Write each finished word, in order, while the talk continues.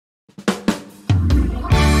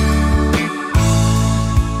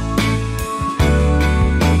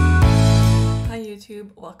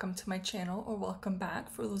YouTube, welcome to my channel, or welcome back.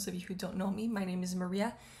 For those of you who don't know me, my name is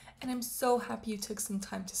Maria and I'm so happy you took some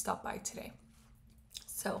time to stop by today.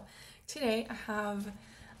 So today I have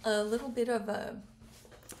a little bit of a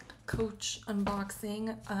Coach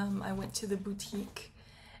unboxing. I went to the boutique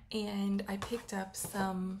and I picked up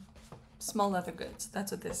some small leather goods.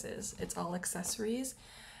 That's what this is. It's all accessories.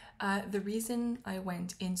 The reason I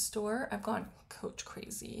went in store, I've gone Coach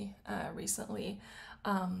crazy recently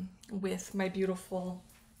with my beautiful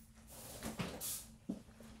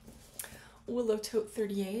Willow Tote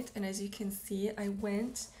 38, and as you can see, I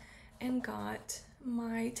went and got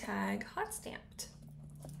my tag hot stamped.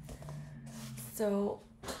 So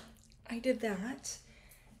I did that,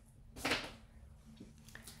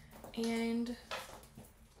 and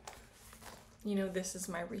you know, this is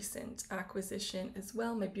my recent acquisition as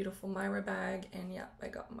well, my beautiful Myra bag, and yeah, I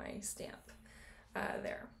got my stamp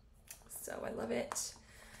there. So I love it.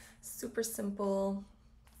 Super simple.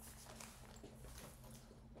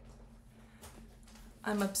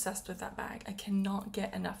 I'm obsessed with that bag. I cannot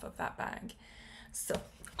get enough of that bag. So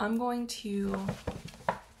I'm going to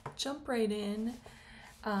jump right in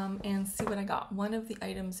and see what I got. One of the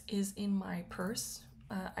items is in my purse.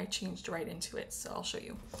 I changed right into it, so I'll show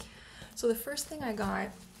you. So the first thing I got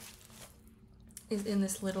is in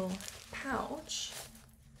this little pouch,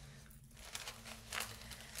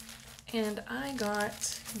 and I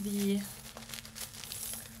got the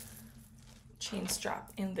chain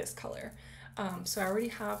strap in this color. So I already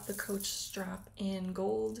have the Coach strap in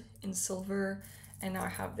gold, in silver, and now I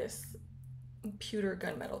have this pewter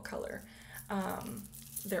gunmetal color.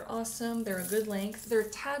 They're awesome, they're a good length, they're a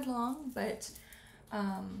tad long, but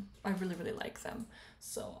I really like them.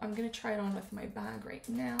 So I'm gonna try it on with my bag right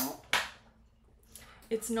now.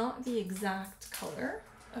 It's not the exact color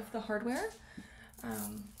of the hardware,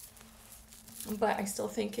 but I still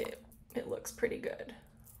think it looks pretty good.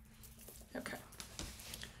 Okay.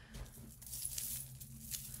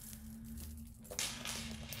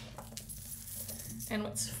 And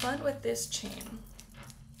what's fun with this chain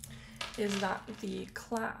is that the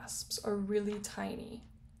clasps are really tiny.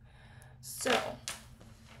 So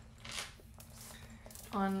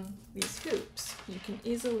on these hoops, you can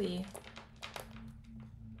easily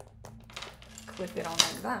clip it on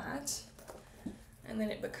like that, and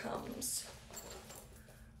then it becomes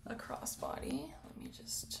a crossbody. Let me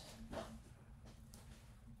just,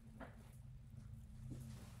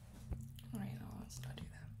 wait, no, let's not do that.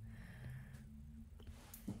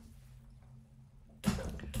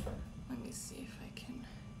 Let me see if I can,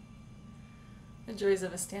 the joys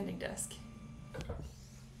of a standing desk.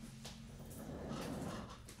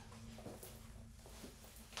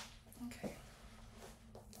 Okay.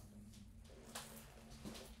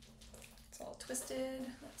 It's all twisted.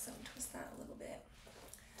 Let's untwist that a little bit.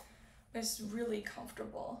 It's really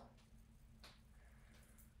comfortable.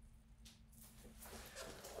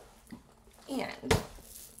 And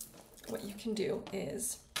what you can do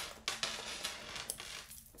is,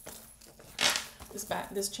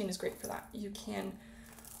 this chain is great for that. You can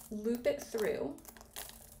loop it through,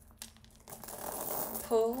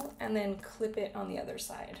 pull, and then clip it on the other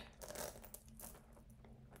side.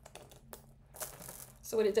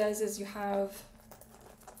 So what it does is you have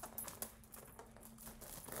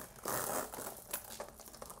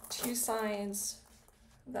two sides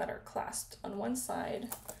that are clasped on one side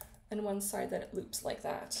and one side that it loops like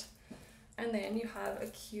that. And then you have a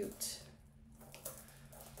cute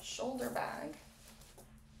shoulder bag.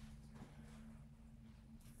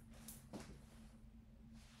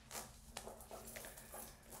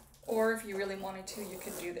 Or if you really wanted to, you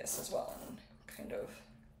could do this as well and kind of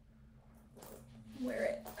wear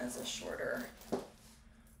it as a shorter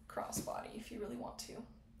crossbody if you really want to.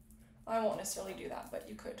 I won't necessarily do that, but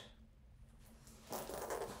you could.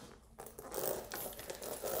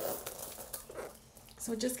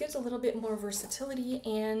 So it just gives a little bit more versatility,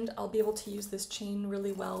 and I'll be able to use this chain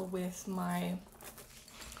really well with my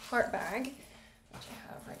heart bag, which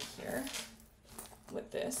I have right here with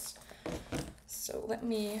this. So let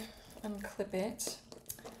me unclip it.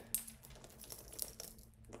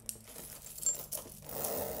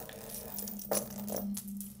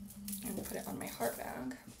 And put it on my heart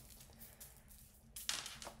bag.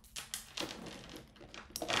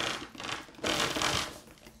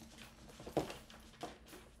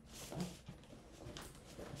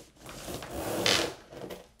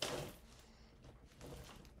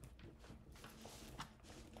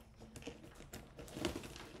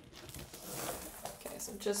 Okay,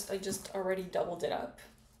 so I just already doubled it up.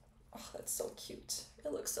 Oh, that's so cute.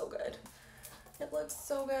 It looks so good. It looks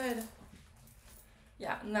so good.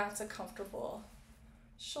 Yeah, and that's a comfortable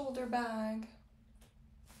shoulder bag.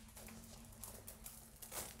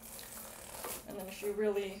 And then if you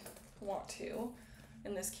really want to,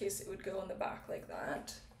 in this case, it would go in the back like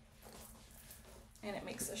that. And it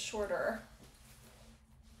makes a shorter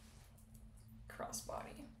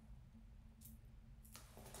crossbody.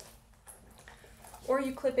 Or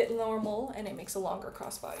you clip it normal and it makes a longer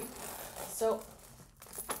crossbody. So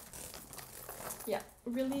yeah,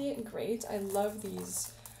 really great. I love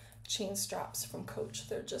these chain straps from Coach.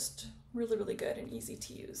 They're just really, really good and easy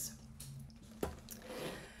to use.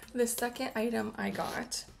 The second item I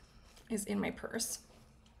got is in my purse.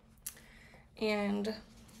 And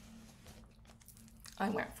I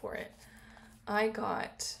went for it. I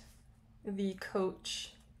got the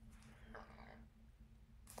Coach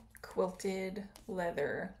quilted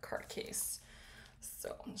leather card case.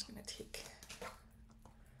 So I'm just gonna take,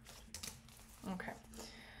 okay.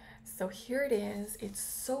 So here it is. It's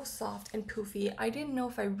so soft and poofy. I didn't know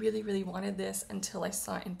if I really, really wanted this until I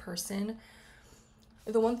saw it in person.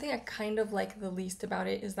 The one thing I kind of like the least about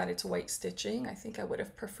it is that it's white stitching. I think I would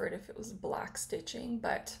have preferred if it was black stitching,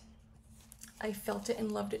 but I felt it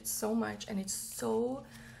and loved it so much, and it's so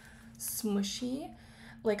smushy.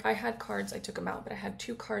 Like, I had cards, I took them out, but I had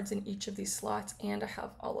 2 cards in each of these slots, and I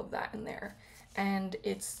have all of that in there. And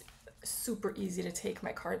it's super easy to take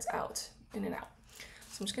my cards out, in and out.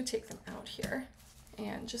 So I'm just gonna take them out here,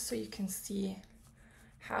 and just so you can see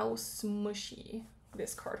how smushy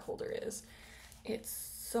this card holder is. It's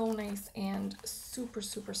so nice and super,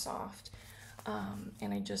 super soft.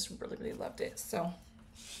 And I just really, really loved it. So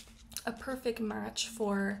a perfect match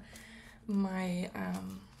for my,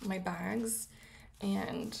 my bags,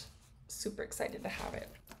 and super excited to have it.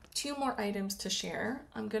 2 more items to share.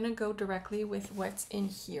 I'm gonna go directly with what's in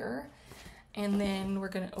here, and then we're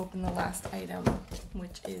gonna open the last item,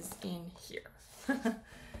 which is in here.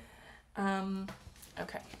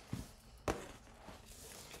 Okay.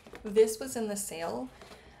 This was in the sale.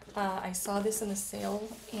 I saw this in the sale,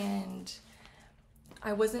 and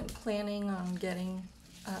I wasn't planning on getting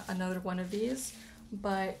another one of these,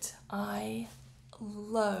 but I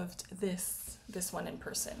loved this one in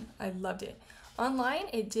person. I loved it. Online,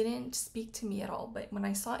 it didn't speak to me at all, but when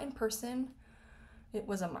I saw it in person, it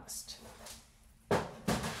was a must.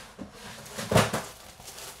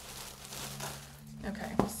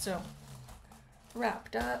 Okay, so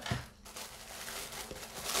wrapped up.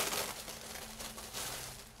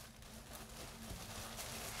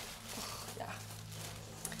 Oh, yeah.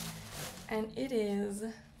 And it is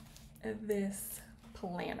this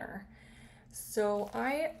planner. So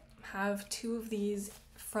I have 2 of these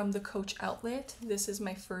from the Coach outlet. This is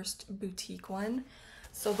my first boutique one.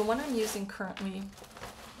 So the one I'm using currently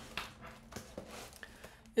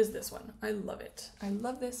is this one. I love it. I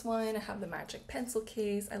love this one. I have the magic pencil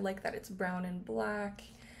case. I like that it's brown and black.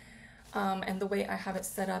 And the way I have it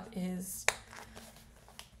set up is,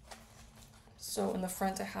 so in the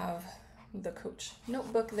front I have the Coach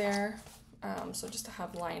notebook there. So just to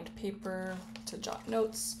have lined paper to jot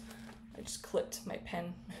notes. I just clipped my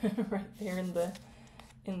pen right there in the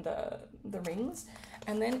rings.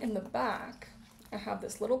 And then in the back, I have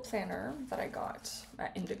this little planner that I got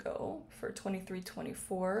at Indigo for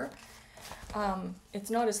 $23.24. It's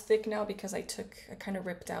not as thick now because I kind of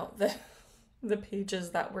ripped out the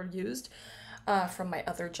pages that were used from my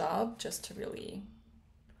other job, just to really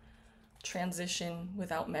transition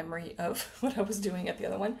without memory of what I was doing at the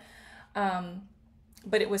other one.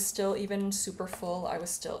 But it was still, even super full, I was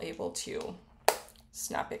still able to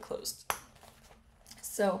snap it closed.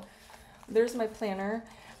 So there's my planner.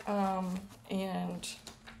 And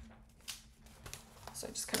so I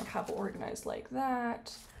just kind of have it organized like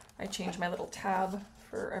that. I change my little tab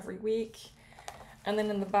for every week. And then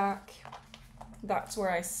in the back, that's where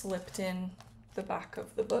I slipped in the back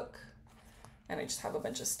of the book. And I just have a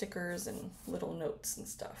bunch of stickers and little notes and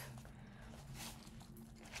stuff.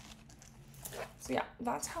 So yeah,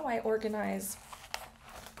 that's how I organize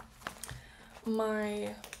my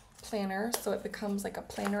planner. So it becomes like a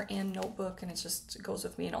planner and notebook, and it just goes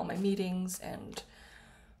with me in all my meetings, and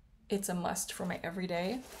it's a must for my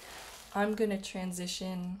everyday. I'm gonna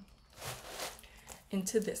transition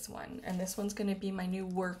into this one, and this one's gonna be my new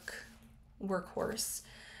workhorse.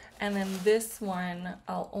 And then this one,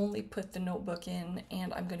 I'll only put the notebook in,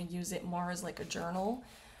 and I'm gonna use it more as like a journal.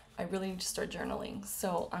 I really need to start journaling,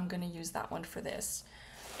 so I'm gonna use that one for this.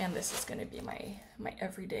 And this is gonna be my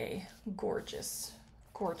everyday gorgeous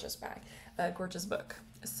bag, gorgeous book.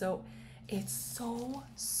 So it's so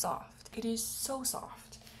soft. It is so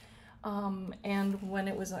soft. And when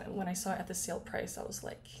I saw it at the sale price, I was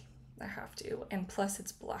like, I have to. And plus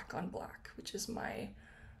it's black on black, which is my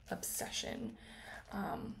obsession.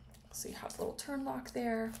 So you have the little turn lock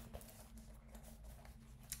there.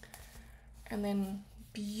 And then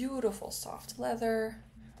beautiful soft leather.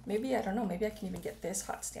 Maybe, I don't know, maybe I can even get this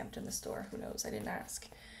hot stamped in the store. Who knows? I didn't ask.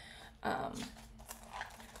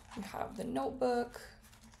 You have the notebook.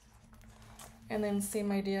 And then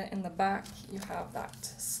same idea in the back, you have that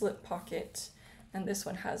slip pocket. And this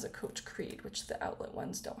one has a Coach Creed, which the outlet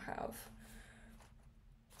ones don't have.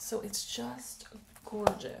 So it's just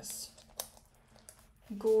gorgeous.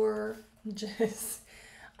 Gorgeous.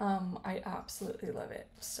 I absolutely love it.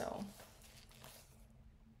 So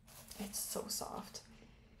it's so soft.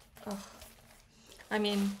 Ugh. I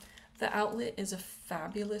mean, the outlet is a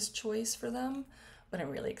fabulous choice for them, but I'm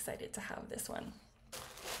really excited to have this one.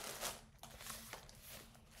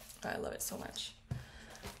 I love it so much.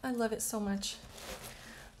 I love it so much.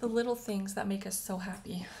 The little things that make us so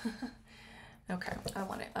happy. Okay, I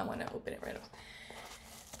want to open it right up.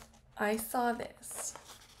 I saw this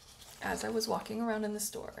as I was walking around in the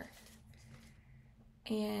store.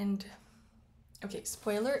 And, okay,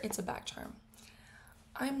 spoiler, it's a bag charm.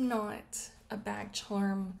 I'm not a bag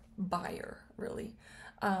charm buyer, really.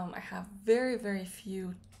 I have very, very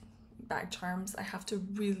few bag charms. I have to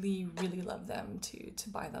really, really love them to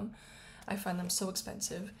buy them. I find them so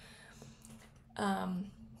expensive.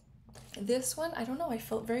 This one, I don't know, I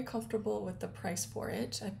felt very comfortable with the price for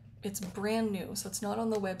it. It's brand new, so it's not on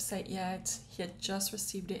the website yet. He had just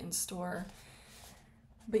received it in store,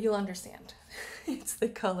 but you'll understand. It's the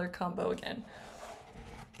color combo again.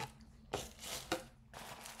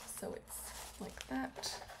 So it's like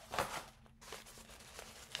that.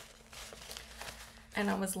 And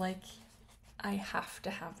I was like, I have to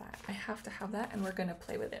have that. I have to have that, and we're gonna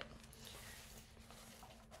play with it.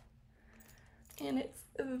 And it's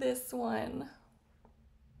this one.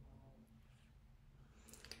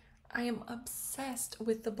 I am obsessed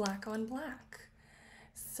with the black on black.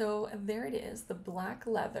 So there it is, the black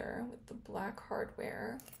leather with the black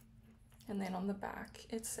hardware. And then on the back,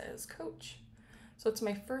 it says Coach. So it's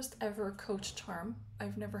my first ever Coach charm.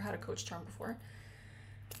 I've never had a Coach charm before.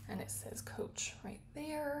 And it says Coach right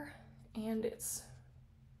there. And it's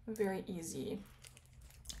very easy.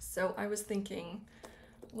 So I was thinking,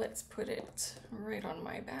 let's put it right on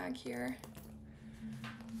my bag here.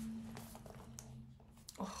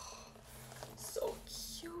 Oh, so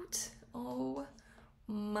cute. Oh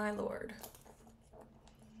my Lord.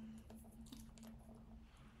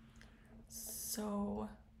 So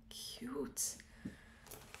cute.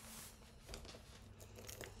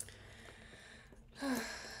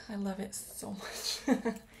 I love it so much.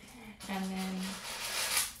 And then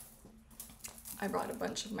I brought a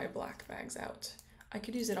bunch of my black bags out. I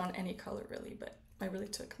could use it on any color really, but I really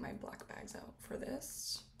took my black bags out for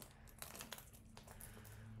this.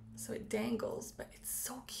 So it dangles, but it's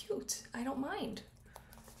so cute. I don't mind.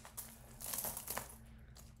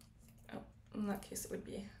 Oh, in that case it would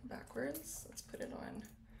be backwards. Let's put it on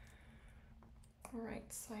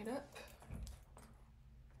right side up.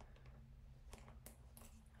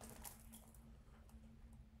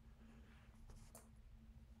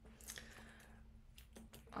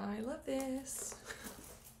 I love this.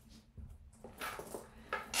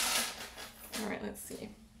 All right, let's see.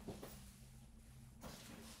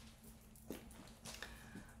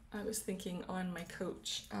 I was thinking on my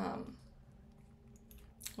Coach,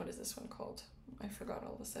 what is this one called? I forgot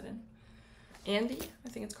all of a sudden. Andy, I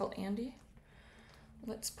think it's called Andy.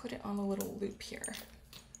 Let's put it on the little loop here.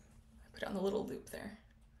 Put it on the little loop there.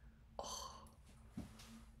 Oh,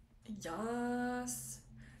 yes.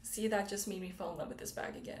 See, that just made me fall in love with this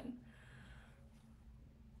bag again.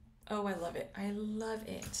 Oh, I love it. I love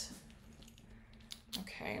it.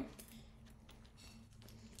 Okay.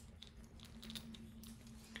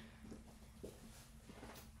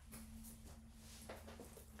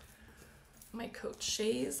 My Coach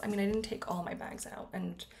Shays. I mean, I didn't take all my bags out,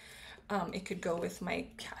 and it could go with my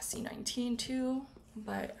Cassie 19 too,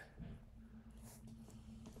 but...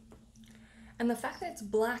 And the fact that it's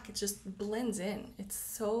black, it just blends in. It's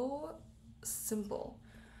so simple.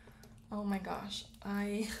 Oh my gosh,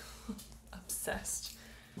 I obsessed.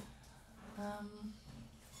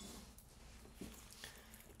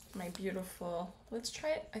 My beautiful, let's try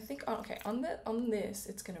it. I think, okay, on this,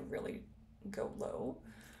 it's gonna really go low,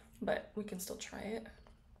 but we can still try it.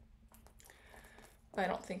 But I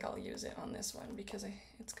don't think I'll use it on this one because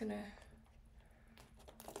it's gonna,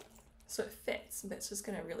 so it fits, but it's just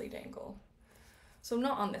gonna really dangle. So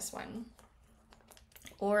not on this one,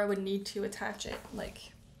 or I would need to attach it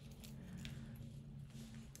like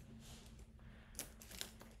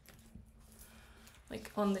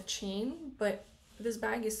on the chain, but this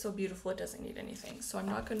bag is so beautiful it doesn't need anything, so I'm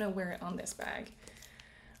not gonna wear it on this bag.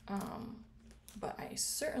 But I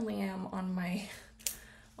certainly am on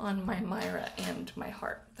on my Myra and my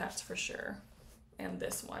heart, that's for sure. And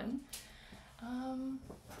this one.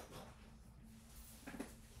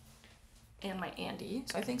 And my Andy.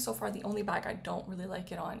 So I think so far the only bag I don't really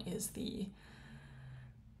like it on is the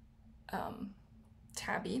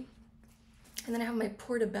Tabby. And then I have my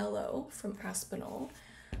Portobello from Aspinall.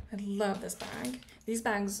 I love this bag. These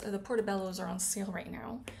bags, the Portobellos, are on sale right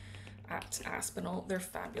now at Aspinall. They're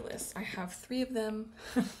fabulous. I have 3 of them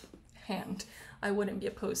and I wouldn't be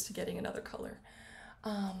opposed to getting another color.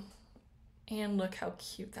 And look how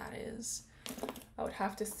cute that is. I would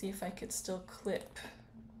have to see if I could still clip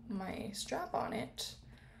my strap on it,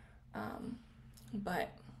 but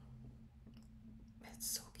it's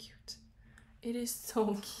so cute. It is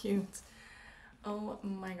so cute. Oh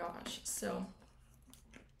my gosh. So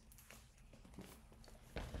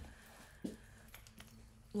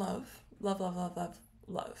love, love, love, love, love,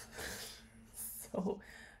 love. So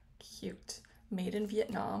cute. Made in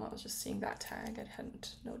Vietnam. I was just seeing that tag. I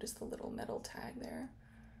hadn't noticed the little metal tag there.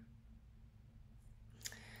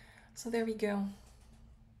 So there we go.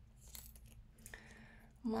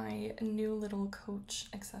 My new little Coach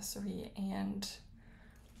accessory, and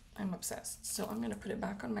I'm obsessed. So I'm gonna put it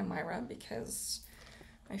back on my Myra because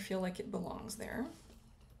I feel like it belongs there.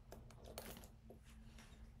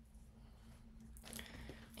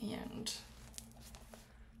 And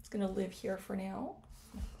it's gonna live here for now.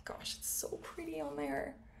 Gosh, it's so pretty on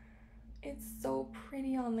there. It's so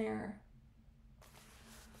pretty on there.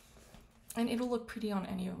 And it'll look pretty on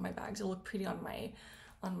any of my bags. It'll look pretty on my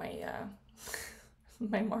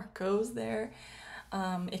my Marcos there.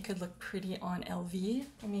 It could look pretty on LV.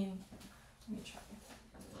 I mean, let me try.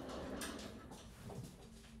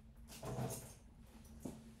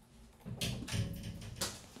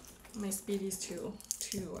 My Speedy's too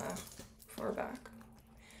far back.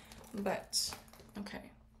 But okay,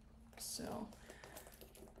 so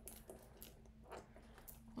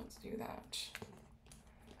let's do that.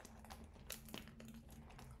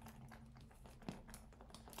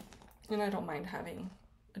 And I don't mind having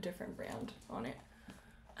a different brand on it.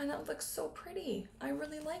 And that looks so pretty. I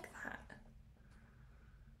really like that.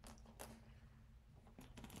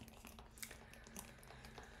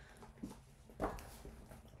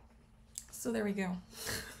 So there we go.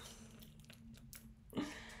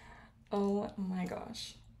 Oh my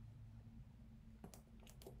gosh.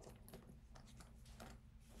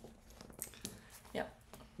 Yep,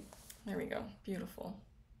 there we go, beautiful.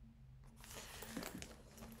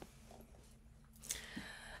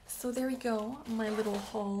 So there we go, my little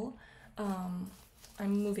haul. I'm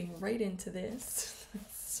moving right into this.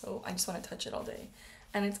 So I just want to touch it all day.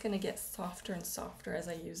 And it's gonna get softer and softer as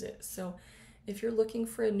I use it. So if you're looking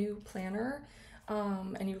for a new planner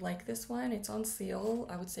and you like this one, it's on sale.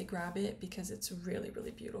 I would say grab it because it's really,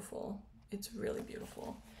 really beautiful. It's really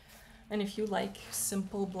beautiful. And if you like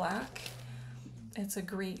simple black, it's a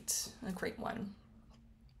great one.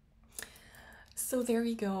 So there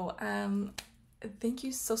we go. Thank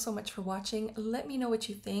you so much for watching. Let me know what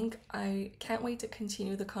you think. I can't wait to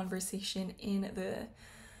continue the conversation in the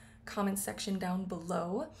comment section down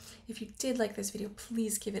below. If you did like this video,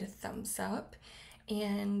 please give it a thumbs up.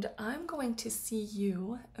 And I'm going to see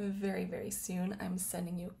you very, very soon. I'm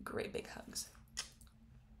sending you great big hugs.